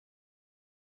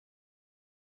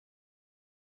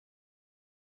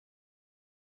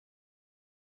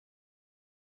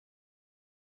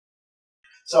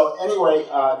So anyway,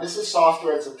 this is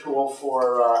software. It's a tool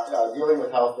for dealing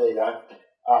with health data.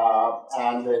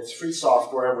 And it's free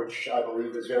software, which I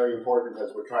believe is very important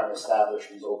as we're trying to establish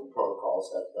these open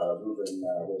protocols that Ruben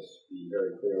was being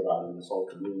very clear about in this whole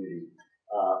community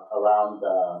around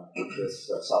this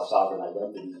self-sovereign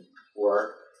identity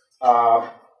work.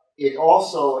 It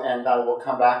also, and I will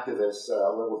come back to this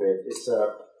a little bit, it's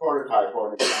a prototype or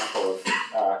an example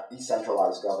of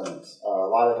decentralized governance. A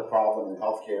lot of the problem in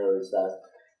healthcare is that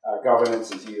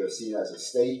governance is either seen as a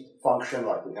state function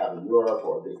like we have in Europe,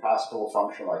 or a big hospital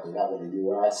function like we have in the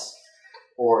US,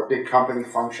 or a big company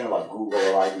function like Google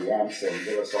or IBM saying,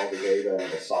 give us all the data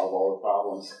and we'll solve all the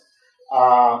problems.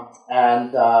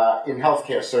 And in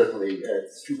healthcare, certainly,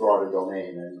 it's too broad a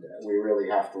domain, and we really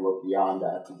have to look beyond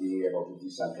that to be able to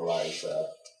decentralize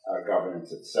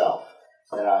governance itself.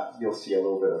 And you'll see a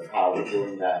little bit of how we're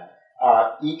doing that.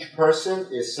 Each person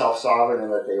is self-sovereign in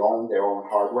that they own their own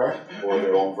hardware or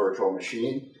their own virtual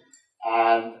machine.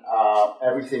 And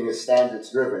everything is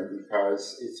standards-driven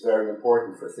because it's very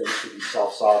important for things to be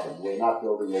self-sovereign. We're not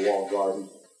building a walled garden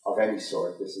of any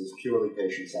sort. This is purely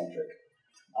patient-centric.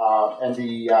 And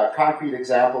the concrete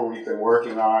example we've been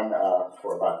working on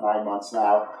for about 9 months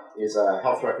now is a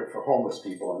health record for homeless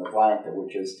people in Atlanta,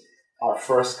 which is our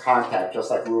first contact, just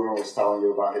like Ruben was telling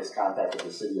you about his contact with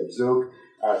the city of Zug.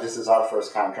 This is our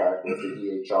first contract with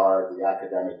the EHR, the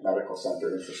Academic Medical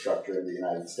Center infrastructure in the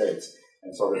United States,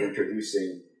 and sort of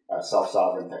introducing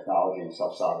self-sovereign technology and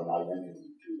self-sovereign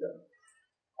identity to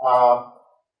them.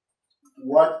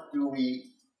 What do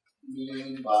we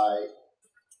mean by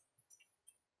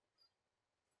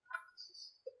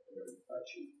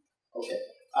okay?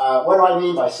 What do I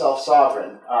mean by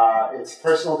self-sovereign? It's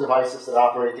personal devices that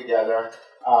operate together.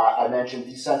 I mentioned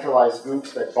decentralized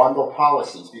groups that bundle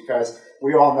policies because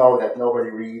we all know that nobody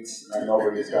reads and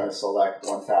nobody is going to select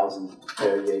 1,000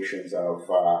 variations of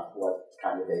what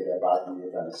kind of data about you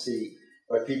you're going to see.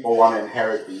 But people want to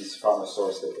inherit these from a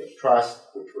source that they trust,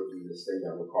 which would be this thing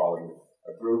that we're calling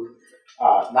a group.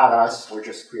 Not us, we're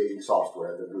just creating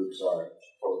software. The groups are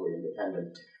totally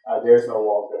independent. There's no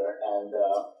wall there, and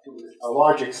to a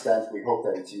large extent, we hope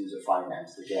that it's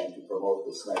user-financed, again, to promote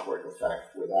this network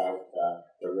effect without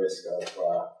the risk of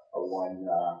a one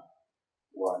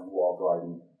walled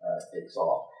garden takes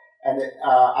all. And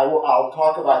I'll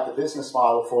talk about the business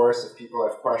model for us if people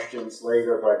have questions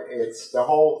later, but it's the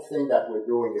whole thing that we're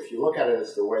doing. If you look at it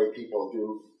as the way people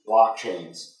do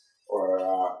blockchains, or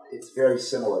it's very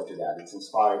similar to that. It's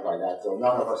inspired by that. So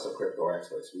none of us are crypto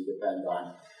experts. We depend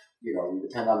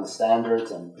on the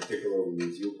standards, and particularly we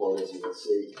use Uport, as you will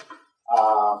see,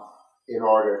 in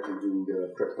order to do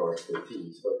the crypto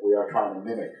expertise. But we are trying to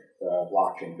mimic the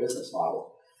blockchain business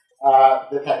model.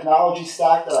 The technology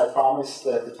stack that I promised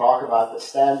to talk about, the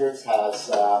standards, has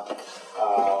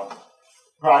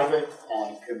private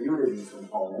and community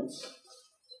components.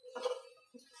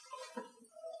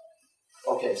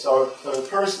 Okay, so the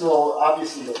personal,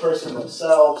 obviously the person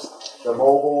themselves, the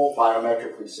mobile,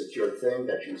 biometrically secured thing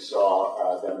that you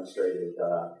saw demonstrated,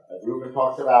 that Ruben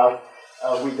talked about.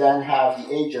 We then have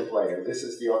the agent layer. This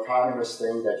is the autonomous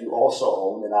thing that you also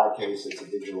own. In our case, it's a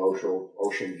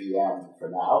DigitalOcean VM for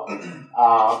now.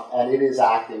 And it is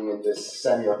acting in this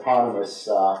semi-autonomous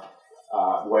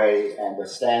way, and the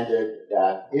standard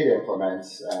that it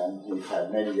implements, and we've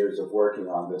had many years of working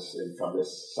on this from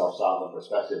this self-sovereign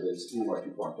perspective, is UMA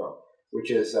 2.0,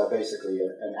 which is basically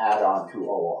an add-on to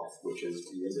OAuth, which is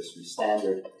the industry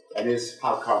standard, and is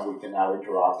how come we can now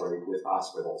interoperate with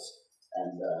hospitals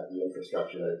and the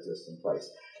infrastructure that exists in place.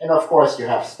 And of course, you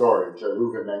have storage.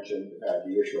 Ruben mentioned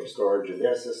the issue of storage in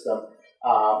their system.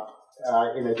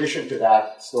 In addition to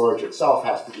that, storage itself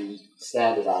has to be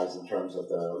standardized in terms of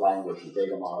the language and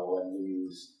data model, and we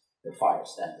use the FHIR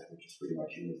standard, which is pretty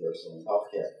much universal in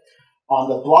healthcare. On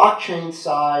the blockchain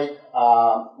side,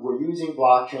 we're using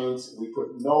blockchains. We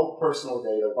put no personal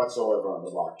data whatsoever on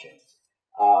the blockchain.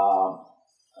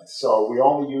 So we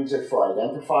only use it for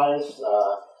identifiers,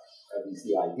 these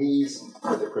IDs,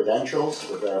 for the credentials,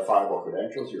 the verifiable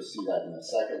credentials. You'll see that in a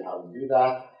second, how we do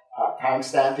that.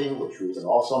 Timestamping, which Ruben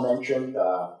also mentioned,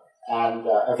 and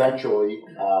eventually,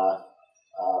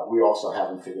 we also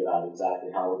haven't figured out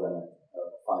exactly how we're going to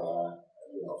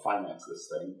finance this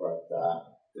thing, but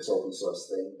this open source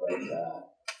thing, but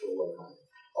we'll work on it.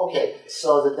 Okay,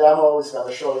 so the demo is going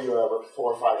to show you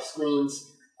 4 or 5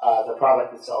 screens. The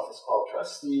product itself is called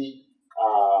Trustee.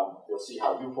 You'll see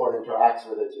how Uport interacts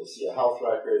with it. You'll see a health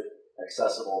record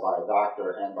accessible by a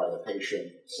doctor and by the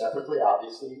patient separately,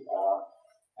 obviously.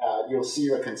 You'll see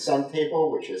the consent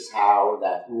table, which is how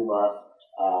that UMA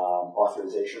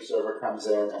authorization server comes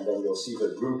in, and then you'll see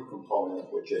the group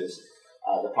component, which is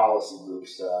the policy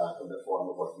groups in the form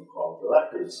of what we call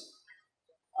directories.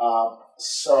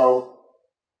 So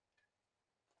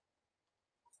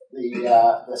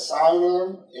the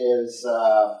sign-in is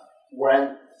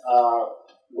when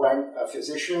a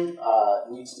physician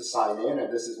needs to sign in,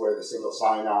 and this is where the single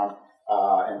sign-on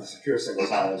and the secure single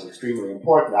sign-on is extremely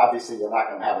important. Obviously, they're not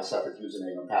going to have a separate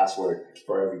username and password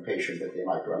for every patient that they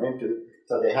might run into,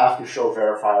 so they have to show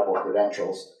verifiable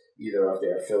credentials, either of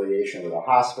their affiliation with a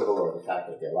hospital or the fact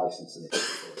that they're licensed in a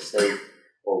particular state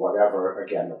or whatever,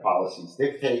 again, the policies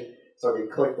dictate. So they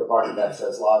click the button that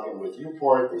says login with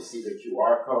Uport, they see the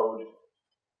QR code.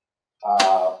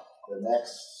 The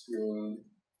next screen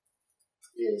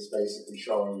is basically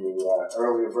showing you an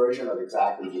earlier version of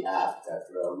exactly the app that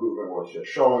Ruben was just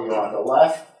showing you. On the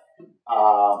left,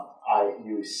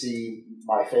 you see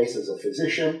my face as a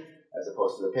physician, as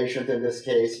opposed to the patient in this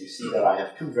case. You see that I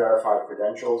have 2 verified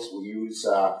credentials. We use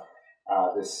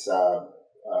this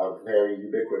very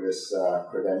ubiquitous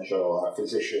credential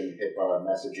physician HIPAA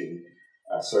messaging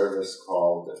service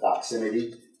called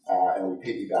Doximity, and we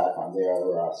piggyback on their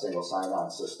single sign-on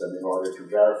system in order to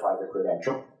verify the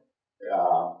credential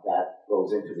that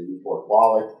goes into the Uport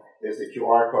wallet. There's the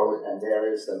QR code, and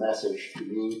there is the message to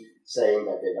me saying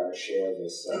that they're going to share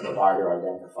this provider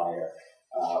identifier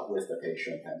with the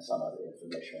patient and some other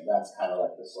information. That's kind of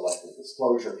like the selective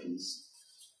disclosure piece.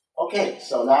 Okay,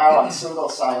 so now I'm single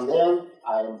signed in.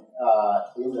 I'm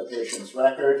in the patient's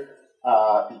record.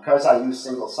 Because I use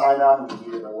single sign-on, we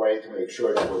needed a way to make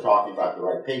sure that we're talking about the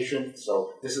right patient.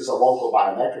 So this is a local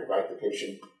biometric, right? The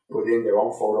patient put in their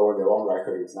own photo in their own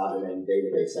record. It's not in any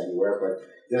database anywhere, but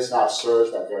this now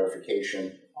serves that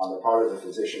verification on the part of the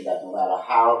physician that no matter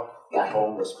how that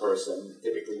homeless person,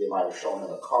 typically they might have shown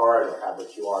them a card or have the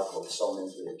QR code sewn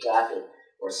into their jacket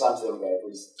or something, that at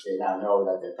least they now know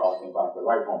that they're talking about the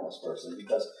right homeless person,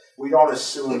 because we don't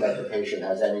assume that the patient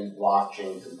has any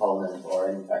blockchain component or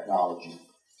any technology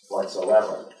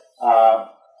whatsoever.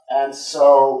 And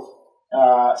so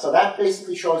that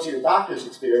basically shows you the doctor's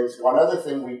experience. One other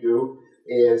thing we do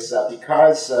is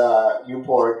because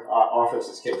Uport offers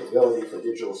this capability for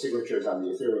digital signatures on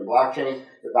the Ethereum blockchain,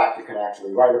 the doctor can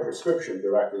actually write a prescription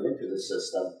directly into the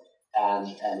system, and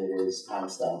it is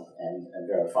timestamped and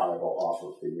verifiable off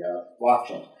of the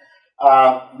blockchain.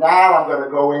 Now I'm going to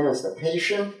go in as the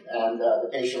patient, and the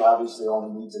patient obviously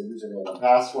only needs a username and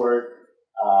password.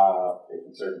 They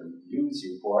can certainly use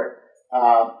Uport.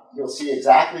 You'll see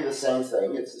exactly the same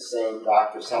thing. It's the same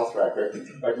doctor's health record,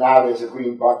 but now there's a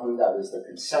green button that is the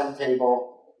consent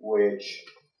table, which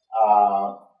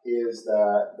is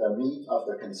the meat of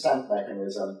the consent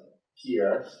mechanism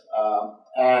here.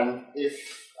 And if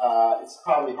it's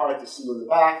probably hard to see in the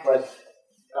back, but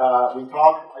we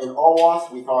talk in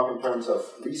OAuth, we talk in terms of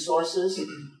resources.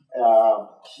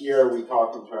 Here we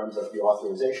talk in terms of the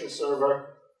authorization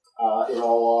server in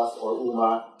OAuth or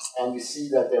UMA, and you see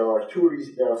that there are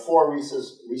 4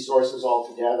 resources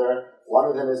altogether. One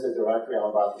of them is the directory.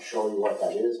 I'm about to show you what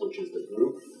that is, which is the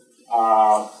group.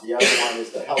 The other one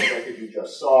is the health record you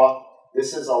just saw.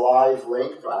 This is a live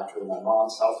link to actually my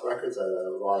mom's health records at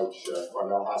a large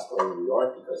Cornell hospital in New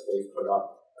York, because they've put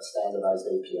up a standardized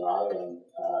API, and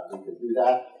we could do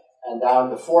that. And down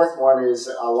the 4th one is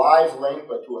a live link,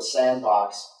 but to a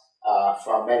sandbox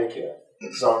from Medicare.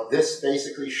 So this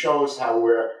basically shows how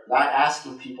we're not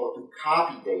asking people to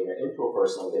copy data into a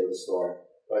personal data store,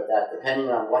 but that depending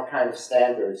on what kind of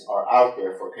standards are out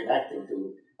there for connecting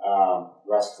to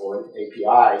RESTful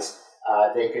APIs,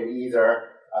 they can either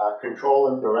control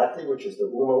them directly, which is the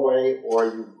UMA way, or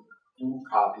you do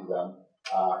copy them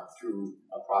through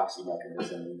a proxy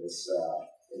mechanism in this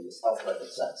health record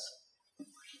sense.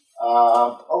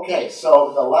 Okay,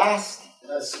 so the last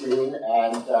screen,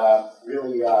 and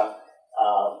really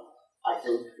I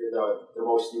think the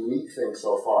most unique thing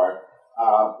so far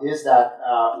is that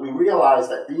we realize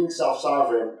that being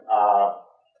self-sovereign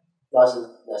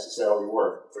doesn't necessarily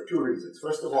work for 2 reasons.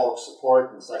 First of all, it's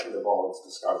support, and second of all, it's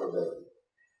discoverability.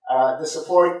 The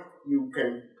support you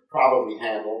can probably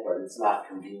handle, but it's not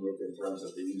convenient in terms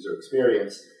of the user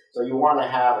experience. So you want to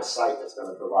have a site that's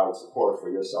going to provide support for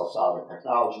your self-sovereign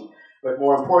technology. But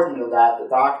more important than that, the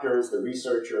doctors, the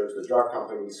researchers, the drug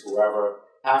companies, whoever,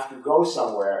 have to go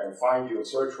somewhere and find you and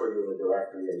search for you in the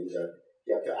directory, and either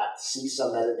get to see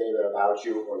some metadata about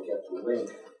you or get to a link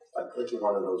by clicking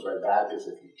one of those red badges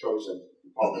if you've chosen to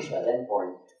publish that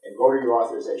endpoint, and go to your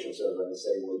authorization server and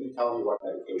say, will you tell me what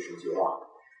medications you're on?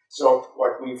 So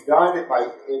what we've done by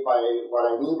what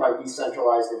I mean by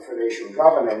decentralized information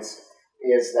governance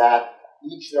is that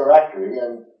each directory,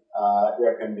 and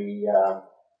there can be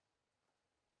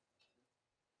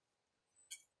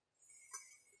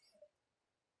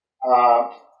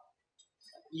A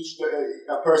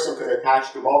person could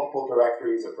attach to multiple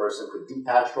directories, a person could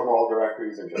detach from all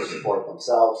directories and just support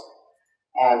themselves.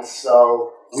 And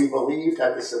so we believe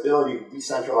that this ability to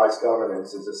decentralize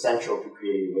governance is essential to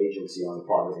creating agency on the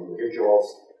part of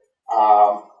individuals.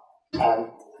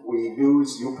 And we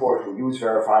use Uport, we use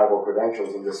verifiable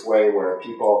credentials in this way where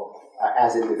people,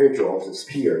 as individuals, as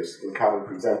peers, can come and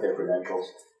present their credentials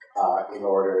in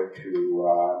order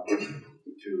to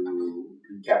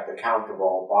be kept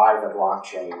accountable by the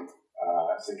blockchain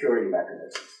security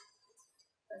mechanisms.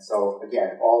 And so,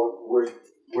 again,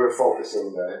 we're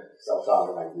focusing the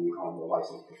self-sovereign ID on the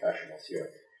licensed professionals here.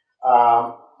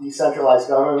 Decentralized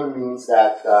government means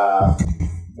that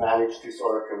managed to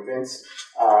sort of convince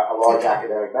a large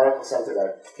academic medical center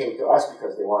that came to us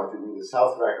because they wanted to do this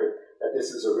health record that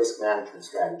this is a risk management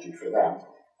strategy for them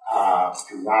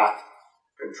to not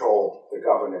control the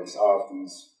governance of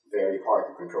these very hard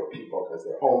to control people because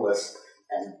they're homeless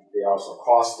and they're also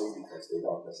costly because they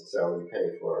don't necessarily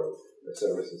pay for the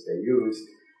services they use.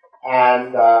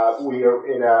 And we are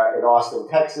in Austin,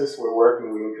 Texas. We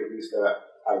introduced the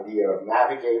idea of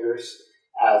navigators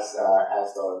as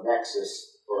the nexus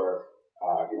for,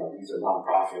 these are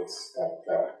nonprofits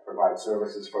that provide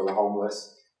services for the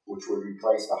homeless, which would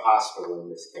replace the hospital in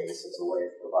this case as a way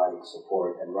of providing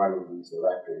support and running these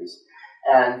directories.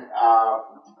 And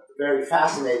very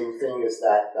fascinating thing is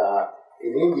that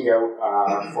in India,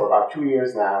 for about 2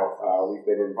 years now, we've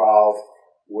been involved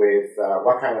with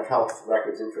what kind of health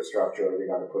records infrastructure are they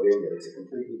going to put in there. It's a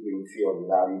completely green field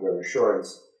without either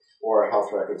insurance or a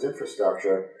health records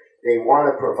infrastructure. They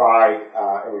want to provide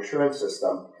an insurance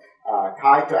system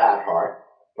tied to ADHAR,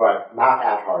 but not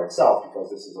ADHAR itself, because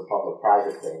this is a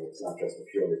public-private thing. It's not just a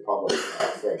purely public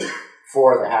thing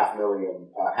for the half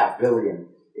billion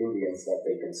Indians that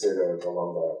they consider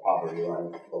below the poverty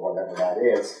line, or whatever that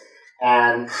is.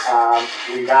 And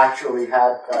we've actually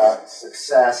had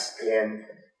success in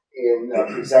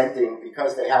presenting,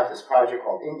 because they have this project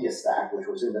called India Stack, which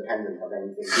was independent of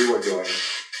anything we were doing,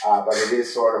 but it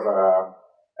is sort of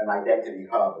an identity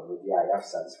hub in the DIF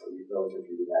sense for those of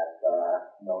you that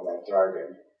know that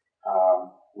jargon.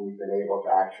 We've been able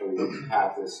to actually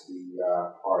have this be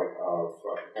part of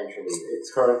potentially,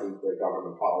 it's currently the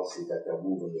government policy that they'll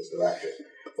move in this direction.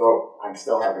 So I'm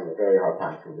still having a very hard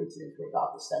time convincing them to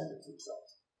adopt the standards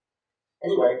themselves.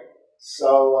 Anyway,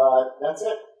 so that's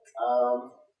it.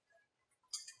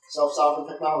 Self-sovereign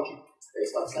technology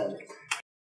based on standards.